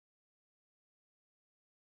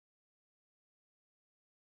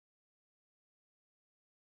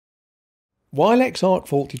Wylex arc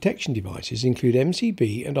fault detection devices include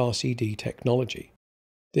MCB and RCD technology.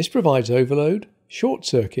 This provides overload, short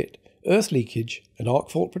circuit, earth leakage and arc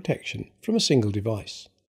fault protection from a single device.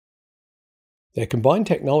 Their combined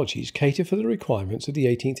technologies cater for the requirements of the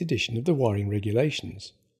 18th edition of the wiring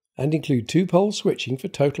regulations and include two-pole switching for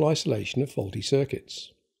total isolation of faulty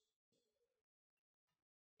circuits.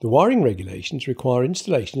 The wiring regulations require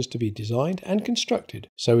installations to be designed and constructed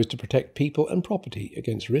so as to protect people and property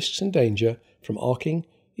against risks and danger from arcing,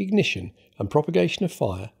 ignition and propagation of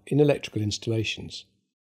fire in electrical installations.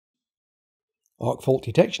 Arc fault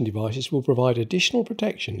detection devices will provide additional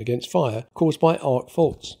protection against fire caused by arc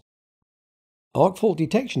faults. Arc fault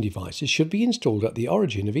detection devices should be installed at the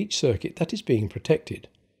origin of each circuit that is being protected,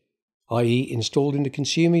 i.e. installed in the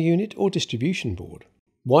consumer unit or distribution board.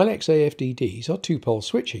 Wylex AFDDs are two-pole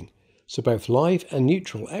switching, so both live and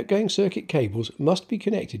neutral outgoing circuit cables must be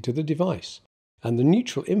connected to the device, and the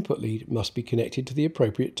neutral input lead must be connected to the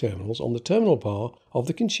appropriate terminals on the terminal bar of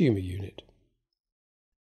the consumer unit.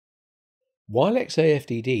 Wylex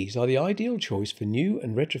AFDDs are the ideal choice for new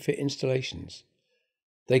and retrofit installations.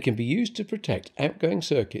 They can be used to protect outgoing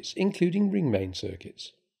circuits, including ring main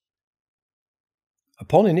circuits.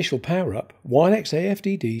 Upon initial power-up, Wylex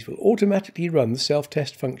AFDDs will automatically run the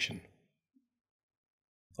self-test function.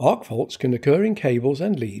 Arc faults can occur in cables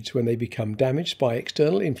and leads when they become damaged by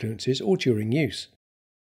external influences or during use.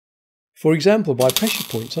 For example, by pressure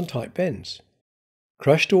points on tight bends,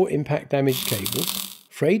 crushed or impact-damaged cables,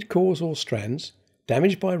 frayed cores or strands,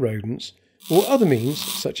 damaged by rodents, or other means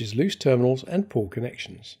such as loose terminals and poor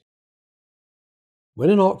connections. When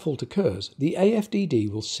an arc fault occurs, the AFDD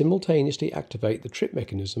will simultaneously activate the trip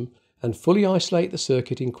mechanism and fully isolate the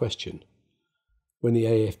circuit in question. When the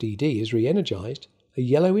AFDD is re-energized, a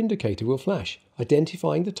yellow indicator will flash,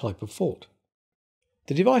 identifying the type of fault.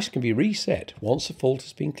 The device can be reset once the fault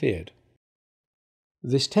has been cleared.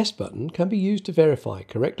 This test button can be used to verify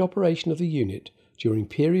correct operation of the unit during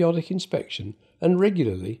periodic inspection and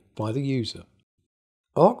regularly by the user.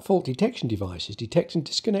 Arc fault detection devices detect and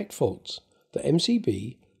disconnect faults that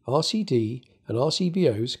MCB, RCD and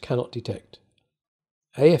RCBOs cannot detect.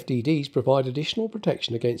 AFDDs provide additional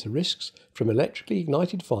protection against the risks from electrically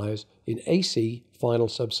ignited fires in AC final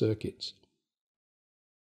subcircuits.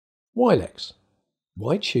 Wylex.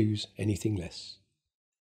 Why choose anything less?